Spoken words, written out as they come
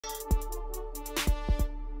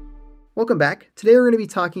Welcome back. Today we're going to be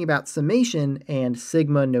talking about summation and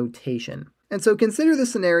sigma notation. And so consider the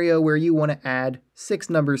scenario where you want to add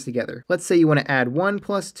 6 numbers together. Let's say you want to add 1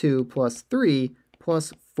 plus 2 plus 3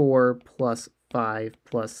 plus 4 plus 5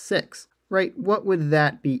 plus 6, right? What would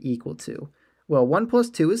that be equal to? Well, 1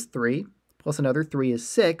 plus 2 is 3, plus another 3 is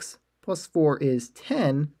 6, plus 4 is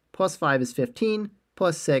 10, plus 5 is 15,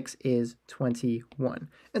 plus 6 is 21.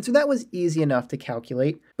 And so that was easy enough to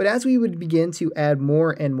calculate, but as we would begin to add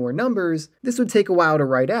more and more numbers, this would take a while to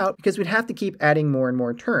write out because we'd have to keep adding more and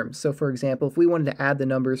more terms. So for example, if we wanted to add the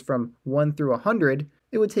numbers from 1 through 100,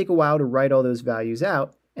 it would take a while to write all those values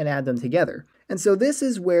out and add them together. And so this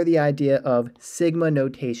is where the idea of sigma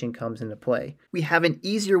notation comes into play. We have an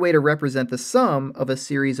easier way to represent the sum of a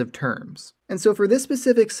series of terms. And so for this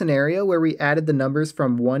specific scenario where we added the numbers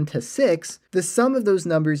from 1 to 6, the sum of those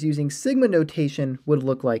numbers using sigma notation would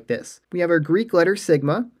look like this. We have our Greek letter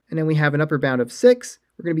sigma, and then we have an upper bound of 6.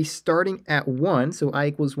 We're going to be starting at 1, so I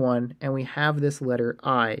equals 1, and we have this letter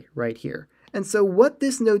I right here. And so what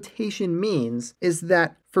this notation means is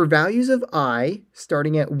that for values of I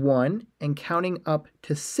starting at 1 and counting up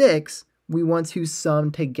to 6, we want to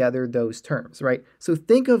sum together those terms, right? So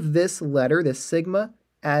think of this letter, this sigma,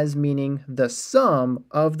 as meaning the sum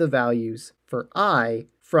of the values for I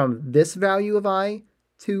from this value of I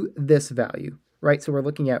to this value, right? So we're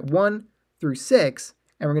looking at 1 through 6,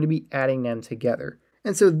 and we're going to be adding them together.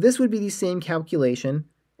 And so this would be the same calculation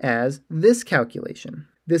as this calculation.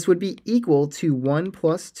 This would be equal to 1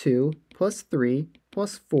 plus 2 plus 3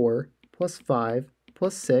 plus 4 plus 5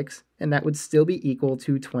 plus 6, and that would still be equal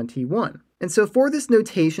to 21. And so for this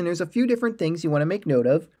notation, there's a few different things you want to make note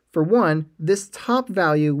of. For one, this top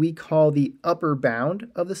value we call the upper bound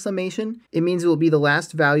of the summation. It means it will be the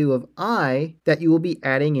last value of I that you will be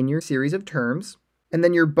adding in your series of terms. And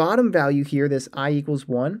then your bottom value here, this I equals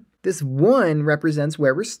 1, this 1 represents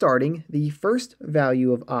where we're starting, the first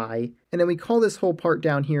value of I, and then we call this whole part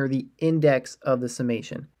down here the index of the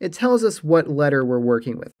summation. It tells us what letter we're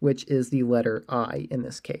working with, which is the letter I in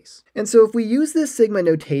this case. And so if we use this sigma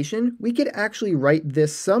notation, we could actually write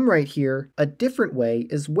this sum right here a different way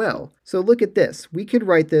as well. So look at this. We could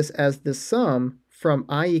write this as the sum from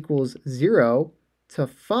I equals 0 to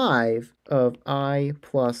 5 of I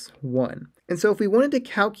plus 1. And so if we wanted to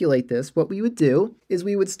calculate this, what we would do is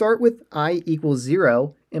we would start with I equals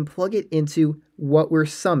 0 and plug it into what we're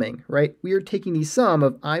summing, right? We are taking the sum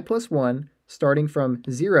of I plus 1 starting from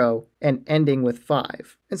 0 and ending with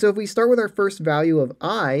 5. And so if we start with our first value of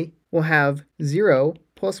I, we'll have 0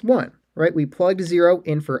 plus 1, right? We plugged 0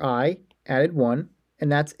 in for I, added 1,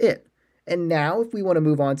 and that's it. And now if we want to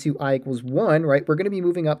move on to I equals 1, right, we're going to be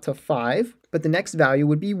moving up to 5, but the next value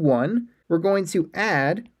would be 1. We're going to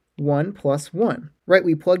add 1 plus 1, right?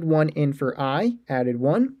 We plugged 1 in for I, added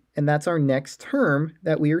 1, and that's our next term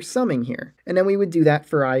that we are summing here. And then we would do that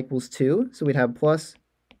for I equals 2, so we'd have plus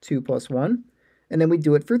 2 plus 1. And then we'd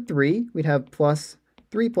do it for 3, we'd have plus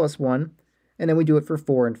 3 plus 1. And then we do it for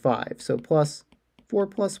 4 and 5, so plus 4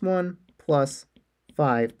 plus 1 plus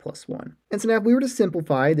 5 plus 1. And so now if we were to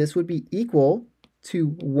simplify, this would be equal to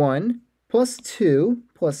 1 plus 2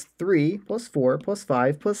 plus 3 plus 4 plus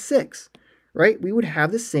 5 plus 6. Right? We would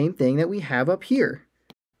have the same thing that we have up here.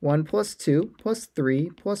 1 plus 2 plus 3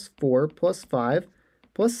 plus 4 plus 5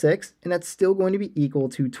 plus 6, and that's still going to be equal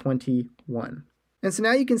to 21. And so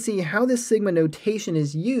now you can see how this sigma notation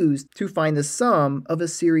is used to find the sum of a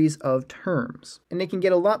series of terms. And it can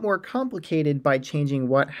get a lot more complicated by changing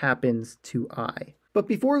what happens to I. But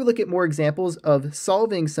before we look at more examples of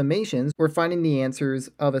solving summations or finding the answers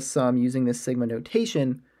of a sum using this sigma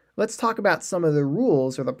notation, let's talk about some of the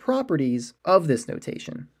rules or the properties of this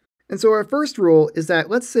notation. And so our first rule is that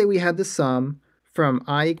let's say we had the sum from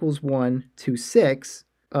I equals 1 to 6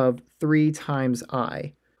 of 3 times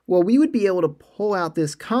I. Well, we would be able to pull out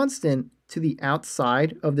this constant to the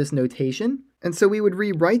outside of this notation. And so we would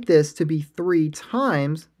rewrite this to be 3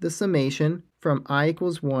 times the summation from I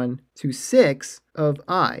equals 1 to 6 of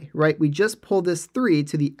I, right? We just pulled this 3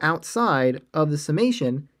 to the outside of the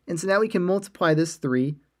summation. And so now we can multiply this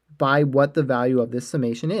 3 by what the value of this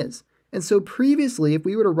summation is. And so previously, if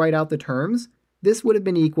we were to write out the terms, this would have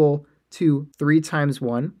been equal to 3 times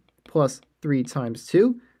 1 plus 3 times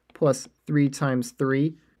 2 plus 3 times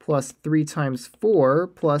 3 plus 3 times 4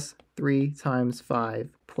 plus 3 times 5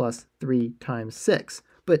 plus 3 times 6.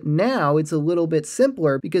 But now it's a little bit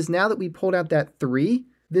simpler because now that we pulled out that 3,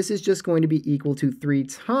 this is just going to be equal to 3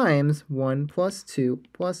 times 1 plus 2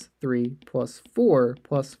 plus 3 plus 4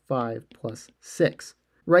 plus 5 plus 6.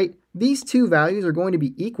 Right? These two values are going to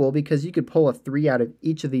be equal because you could pull a 3 out of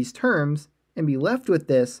each of these terms and be left with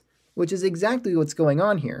this, which is exactly what's going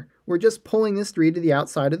on here. we're just pulling this 3 to the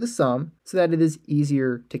outside of the sum so that it is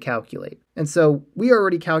easier to calculate. And so we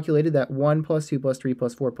already calculated that 1 plus 2 plus 3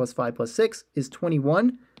 plus 4 plus 5 plus 6 is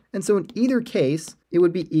 21. And so in either case, it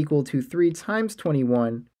would be equal to 3 times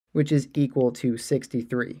 21, which is equal to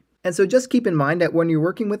 63. And so just keep in mind that when you're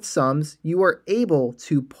working with sums, you are able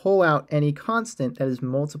to pull out any constant that is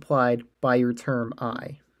multiplied by your term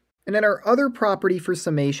I. And then our other property for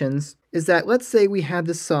summations is that let's say we had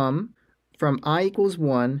the sum from I equals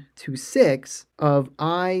 1 to 6 of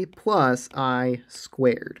I plus I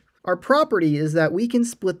squared. Our property is that we can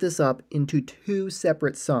split this up into two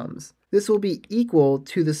separate sums. This will be equal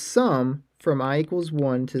to the sum from I equals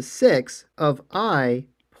 1 to 6 of I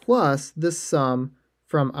plus the sum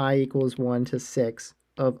from I equals 1 to 6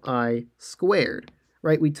 of I squared,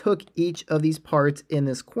 right? We took each of these parts in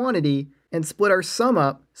this quantity and split our sum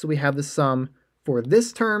up, so we have the sum for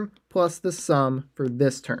this term plus the sum for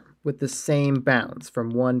this term with the same bounds from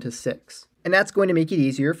 1 to 6. And that's going to make it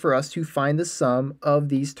easier for us to find the sum of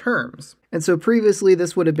these terms. And so previously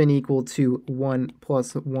this would have been equal to 1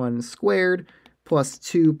 plus 1 squared plus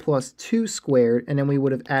 2 squared, and then we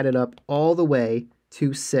would have added up all the way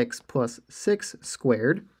to 6 plus 6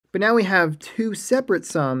 squared. But now we have two separate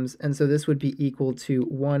sums, and so this would be equal to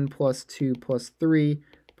 1 plus 2 plus 3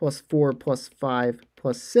 plus 4 plus 5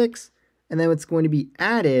 plus 6, and then it's going to be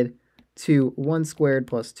added to 1 squared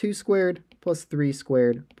plus 2 squared plus 3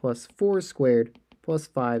 squared plus 4 squared plus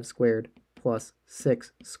 5 squared plus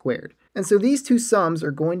 6 squared. And so these two sums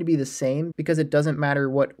are going to be the same because it doesn't matter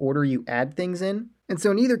what order you add things in. And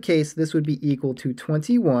so in either case, this would be equal to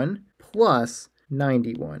 21 plus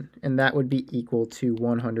 91, and that would be equal to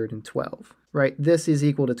 112, right? This is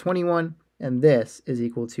equal to 21, and this is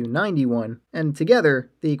equal to 91, and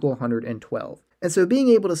together they equal 112. And so being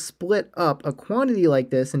able to split up a quantity like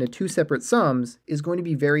this into two separate sums is going to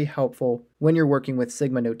be very helpful when you're working with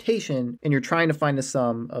sigma notation and you're trying to find the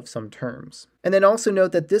sum of some terms. And then also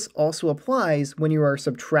note that this also applies when you are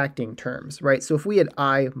subtracting terms, right? So if we had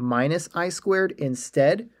I minus I squared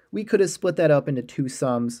instead, we could have split that up into two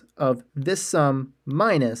sums of this sum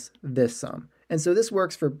minus this sum. And so this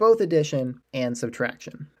works for both addition and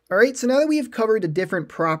subtraction. All right, so now that we have covered the different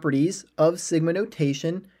properties of sigma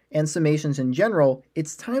notation and summations in general,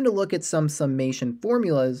 it's time to look at some summation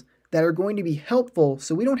formulas that are going to be helpful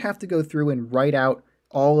so we don't have to go through and write out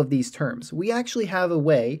all of these terms. We actually have a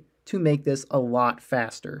way to make this a lot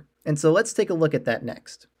faster. And so let's take a look at that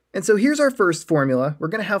next. And so here's our first formula. We're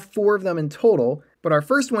going to have 4 of them in total, but our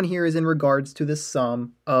first one here is in regards to the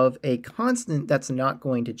sum of a constant that's not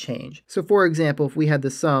going to change. So for example, if we had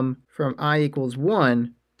the sum from I equals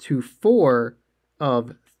 1 to 4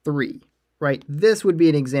 of 3, right? This would be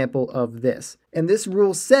an example of this. And this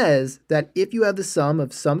rule says that if you have the sum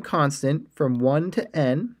of some constant from 1 to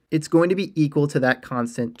n, it's going to be equal to that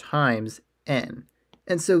constant times n.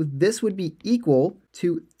 And so this would be equal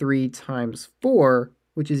to 3 times 4,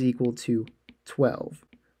 which is equal to 12,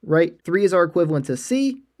 right? 3 is our equivalent to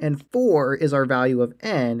c, and 4 is our value of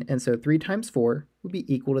n, and so 3 times 4 would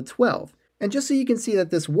be equal to 12. And just so you can see that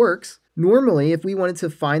this works, normally if we wanted to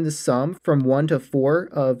find the sum from 1 to 4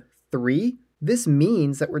 of 3, this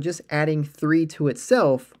means that we're just adding 3 to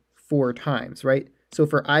itself 4 times, right? So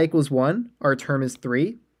for I equals 1, our term is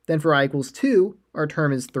 3. Then for I equals 2, our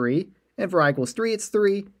term is 3. And for I equals 3, it's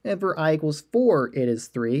 3. And for I equals 4, it is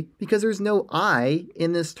 3, because there's no I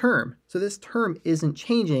in this term. So this term isn't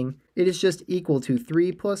changing. It is just equal to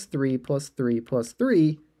 3 plus 3 plus 3 plus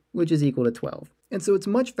 3, which is equal to 12. And so it's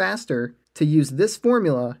much faster to use this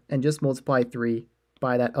formula and just multiply 3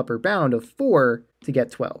 by that upper bound of 4 to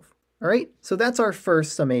get 12. All right, so that's our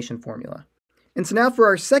first summation formula. And so now for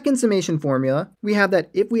our second summation formula, we have that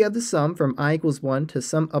if we have the sum from I equals 1 to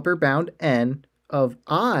some upper bound n of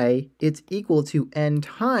I, it's equal to n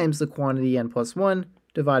times the quantity n plus 1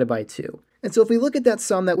 divided by 2. And so if we look at that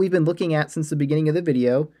sum that we've been looking at since the beginning of the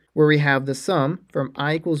video, where we have the sum from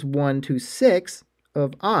I equals 1 to 6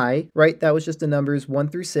 of I, right, that was just the numbers 1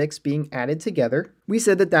 through 6 being added together. We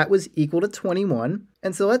said that that was equal to 21.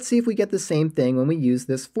 And so let's see if we get the same thing when we use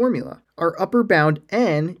this formula. Our upper bound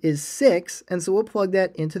n is 6, and so we'll plug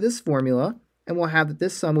that into this formula, and we'll have that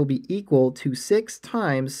this sum will be equal to 6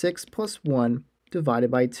 times 6 plus 1 divided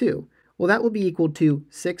by 2. Well, that will be equal to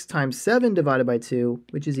 6 times 7 divided by 2,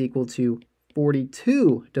 which is equal to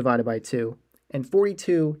 42 divided by 2. And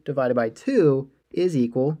 42 divided by 2 is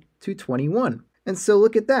equal to 21. And so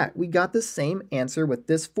look at that. We got the same answer with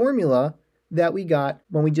this formula that we got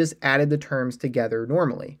when we just added the terms together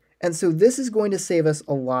normally. And so this is going to save us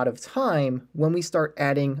a lot of time when we start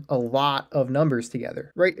adding a lot of numbers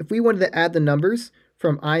together, right? If we wanted to add the numbers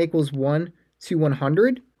from I equals 1 to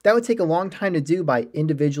 100, That would take a long time to do by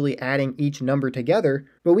individually adding each number together,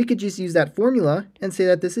 but we could just use that formula and say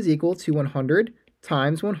that this is equal to 100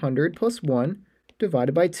 times 100 plus 1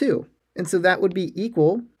 divided by 2. And so that would be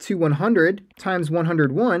equal to 100 times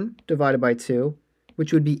 101 divided by 2,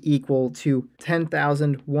 which would be equal to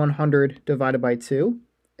 10,100 divided by 2,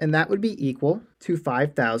 and that would be equal to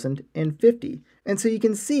 5,050. And so you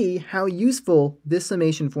can see how useful this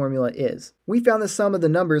summation formula is. We found the sum of the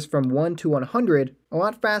numbers from 1 to 100 a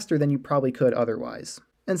lot faster than you probably could otherwise.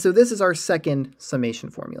 And so this is our second summation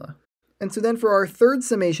formula. And so then for our third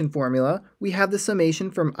summation formula, we have the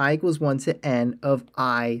summation from I equals 1 to n of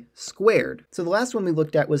I squared. So the last one we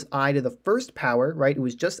looked at was I to the first power, right? It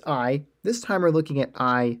was just I. This time we're looking at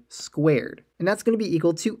I squared. And that's going to be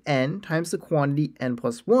equal to n times the quantity n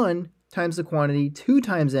plus 1 times the quantity 2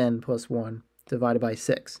 times n plus 1 divided by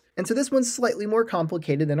 6. And so this one's slightly more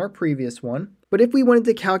complicated than our previous one. But if we wanted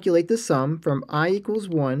to calculate the sum from I equals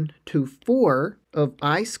 1 to 4 of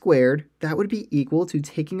I squared, that would be equal to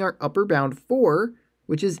taking our upper bound 4,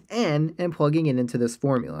 which is n, and plugging it into this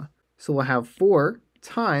formula. So we'll have 4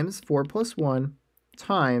 times 4 plus 1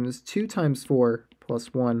 times 2 times 4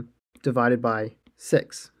 plus 1 divided by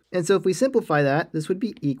 6. And so if we simplify that, this would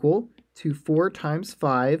be equal to 4 times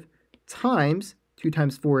 5 times 2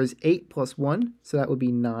 times 4 is 8 plus 1, so that would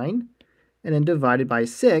be 9, and then divided by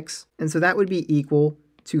 6, and so that would be equal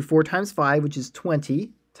to 4 times 5, which is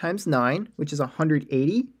 20, times 9, which is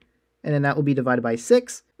 180, and then that will be divided by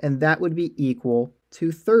 6, and that would be equal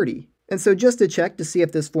to 30. And so just to check to see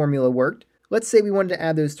if this formula worked, let's say we wanted to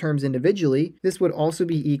add those terms individually. This would also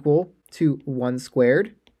be equal to 1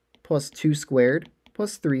 squared plus 2 squared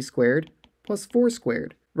plus 3 squared plus 4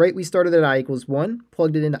 squared. Right, we started at I equals 1,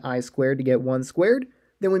 plugged it into I squared to get 1 squared,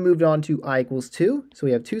 then we moved on to I equals 2, so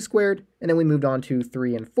we have 2 squared, and then we moved on to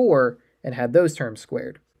 3 and 4 and had those terms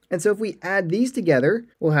squared. And so if we add these together,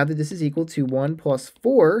 we'll have that this is equal to 1 plus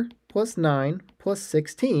 4 plus 9 plus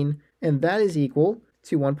 16, and that is equal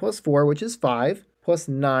to 1 plus 4, which is 5, plus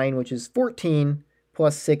 9, which is 14,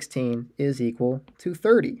 plus 16 is equal to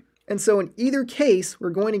 30. And so in either case, we're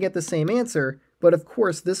going to get the same answer, but of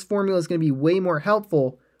course, this formula is going to be way more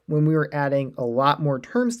helpful when we were adding a lot more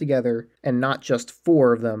terms together and not just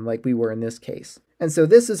 4 of them like we were in this case. And so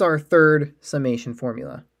this is our third summation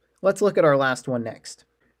formula. Let's look at our last one next.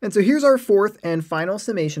 And so here's our fourth and final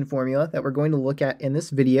summation formula that we're going to look at in this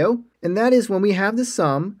video. And that is when we have the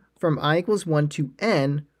sum from I equals 1 to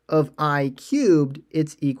n of I cubed,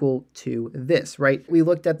 it's equal to this, right? We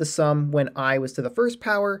looked at the sum when I was to the first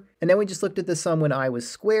power, and then we just looked at the sum when I was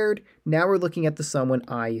squared. Now we're looking at the sum when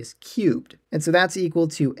I is cubed. And so that's equal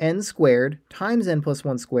to n squared times n plus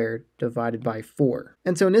 1 squared divided by 4.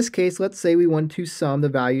 And so in this case, let's say we want to sum the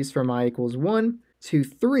values from I equals 1 to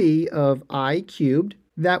 3 of I cubed.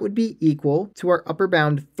 That would be equal to our upper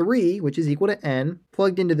bound 3, which is equal to n,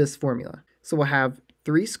 plugged into this formula. So we'll have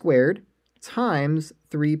 3 squared times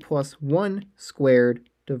 3 plus 1 squared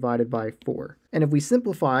divided by 4. And if we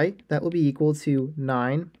simplify, that will be equal to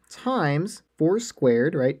 9 times 4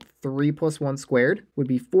 squared, right? 3 plus 1 squared would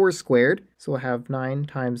be 4 squared. So we'll have 9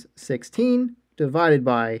 times 16 divided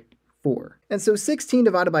by 4. And so 16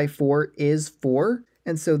 divided by 4 is 4.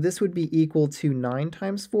 And so this would be equal to 9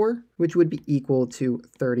 times 4, which would be equal to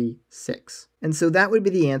 36. And so that would be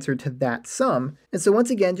the answer to that sum. And so once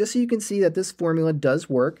again, just so you can see that this formula does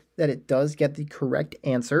work, that it does get the correct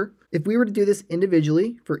answer, if we were to do this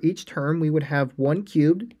individually for each term, we would have 1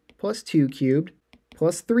 cubed plus 2 cubed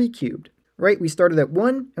plus 3 cubed. Right, we started at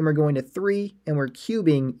 1 and we're going to 3 and we're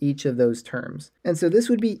cubing each of those terms. And so this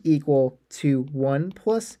would be equal to 1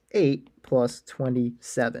 plus 8 plus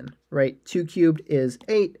 27, right? 2 cubed is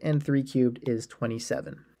 8 and 3 cubed is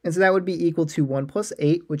 27. And so that would be equal to 1 plus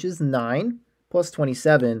 8, which is 9, plus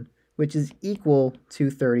 27, which is equal to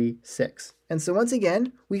 36. And so once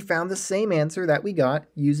again, we found the same answer that we got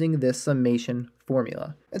using this summation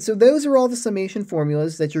formula. And so those are all the summation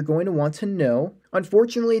formulas that you're going to want to know.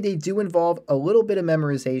 Unfortunately, they do involve a little bit of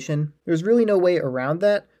memorization. There's really no way around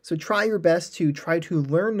that. So try your best to try to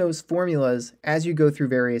learn those formulas as you go through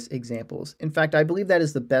various examples. In fact, I believe that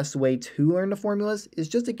is the best way to learn the formulas, is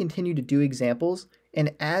just to continue to do examples.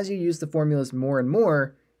 And as you use the formulas more and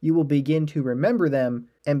more, you will begin to remember them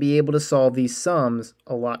and be able to solve these sums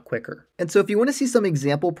a lot quicker. And so if you want to see some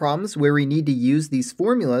example problems where we need to use these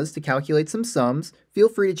formulas to calculate some sums, feel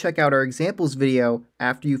free to check out our examples video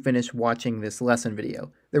after you finish watching this lesson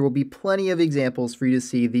video. There will be plenty of examples for you to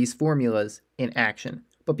see these formulas in action.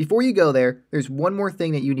 But before you go there, there's one more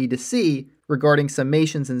thing that you need to see regarding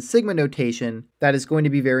summations and sigma notation that is going to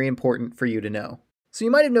be very important for you to know. So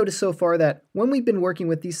you might have noticed so far that when we've been working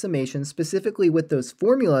with these summations, specifically with those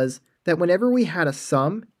formulas, that whenever we had a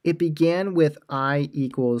sum, it began with I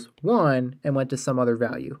equals 1 and went to some other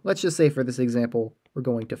value. Let's just say for this example, we're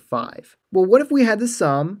going to 5. Well, what if we had the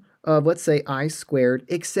sum of, let's say, I squared,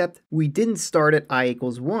 except we didn't start at I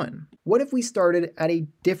equals 1? What if we started at a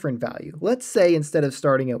different value? Let's say instead of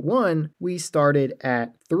starting at 1, we started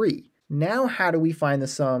at 3. Now how do we find the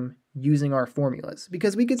sum using our formulas?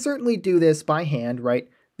 Because we could certainly do this by hand, right?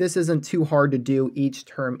 This isn't too hard to do each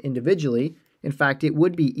term individually. In fact, it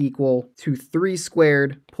would be equal to 3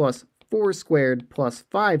 squared plus 4 squared plus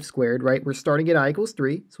 5 squared, right? We're starting at I equals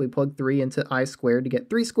 3, so we plug 3 into I squared to get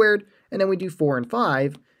 3 squared, and then we do 4 and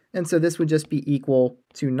 5, and so this would just be equal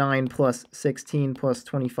to 9 plus 16 plus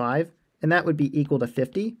 25, and that would be equal to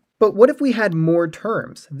 50. But what if we had more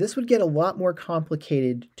terms? This would get a lot more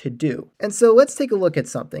complicated to do. And so let's take a look at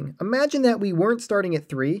something. Imagine that we weren't starting at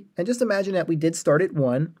 3, and just imagine that we did start at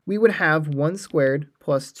 1. We would have 1 squared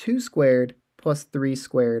plus 2 squared plus 3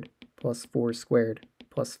 squared plus 4 squared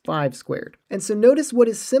plus 5 squared. And so notice what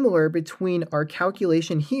is similar between our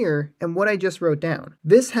calculation here and what I just wrote down.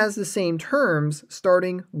 This has the same terms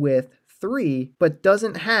starting with 3, but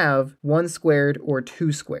doesn't have 1 squared or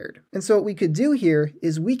 2 squared. And so what we could do here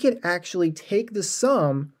is we could actually take the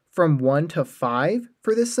sum from 1 to 5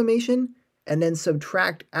 for this summation, and then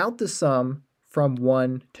subtract out the sum from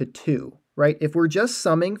 1 to 2, right? If we're just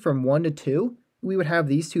summing from 1 to 2, we would have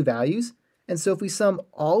these two values. And so if we sum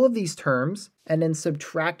all of these terms and then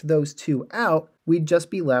subtract those two out, we'd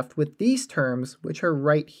just be left with these terms, which are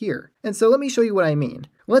right here. And so let me show you what I mean.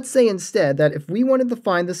 Let's say instead that if we wanted to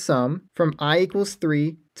find the sum from I equals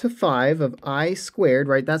 3 to 5 of I squared,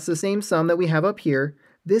 right? That's the same sum that we have up here.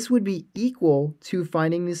 This would be equal to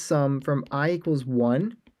finding the sum from I equals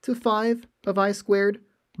 1 to 5 of I squared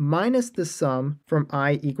minus the sum from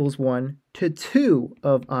I equals 1 to 2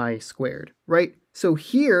 of I squared, right? So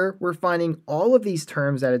here we're finding all of these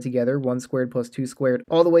terms added together, 1 squared plus 2 squared,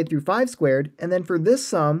 all the way through 5 squared. And then for this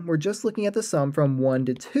sum, we're just looking at the sum from 1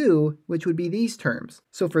 to 2, which would be these terms.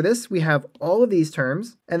 So for this, we have all of these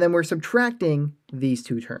terms, and then we're subtracting these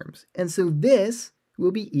two terms. And so this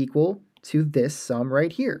will be equal to this sum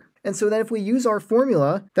right here. And so then if we use our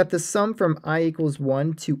formula that the sum from I equals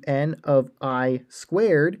 1 to n of I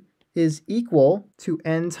squared is equal to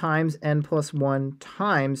n times n plus 1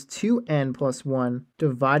 times 2n plus 1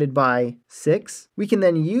 divided by 6. We can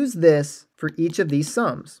then use this for each of these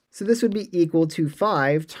sums. So this would be equal to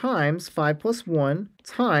 5 times 5 plus 1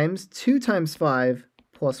 times 2 times 5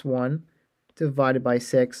 plus 1 divided by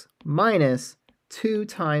 6 minus 2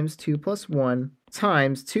 times 2 plus 1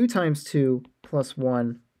 times 2 times 2 plus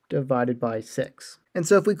 1 divided by 6. And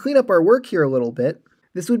so if we clean up our work here a little bit,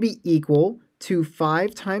 this would be equal to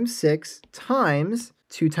 5 times 6 times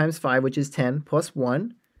 2 times 5, which is 10, plus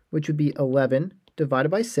 1, which would be 11 divided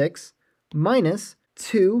by 6, minus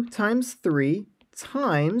 2 times 3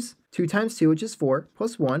 times 2 times 2, which is 4,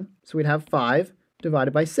 plus 1. So we'd have 5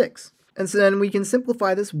 divided by 6. And so then we can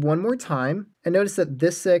simplify this one more time, and notice that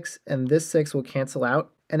this 6 and this 6 will cancel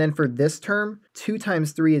out. And then for this term, 2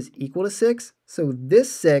 times 3 is equal to 6. So this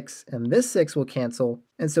 6 and this 6 will cancel.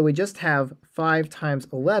 And so we just have 5 times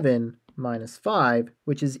 11 minus 5,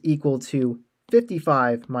 which is equal to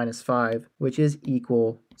 55 minus 5, which is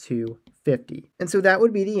equal to 50. And so that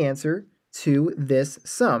would be the answer to this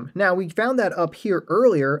sum. Now, we found that up here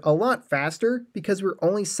earlier a lot faster because we're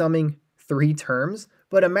only summing 3 terms,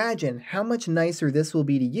 but imagine how much nicer this will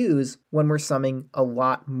be to use when we're summing a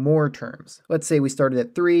lot more terms. Let's say we started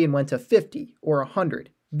at 3 and went to 50 or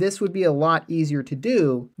 100. This would be a lot easier to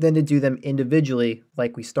do than to do them individually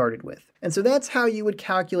like we started with. And so that's how you would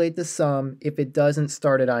calculate the sum if it doesn't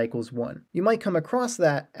start at I equals 1. You might come across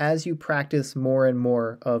that as you practice more and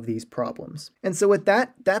more of these problems. And so with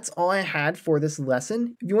that, that's all I had for this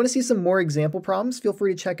lesson. If you want to see some more example problems, feel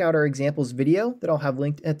free to check out our examples video that I'll have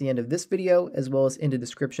linked at the end of this video as well as in the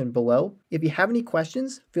description below. If you have any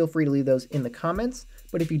questions, feel free to leave those in the comments.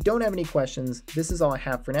 But if you don't have any questions, this is all I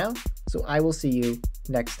have for now. So I will see you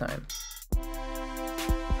next time.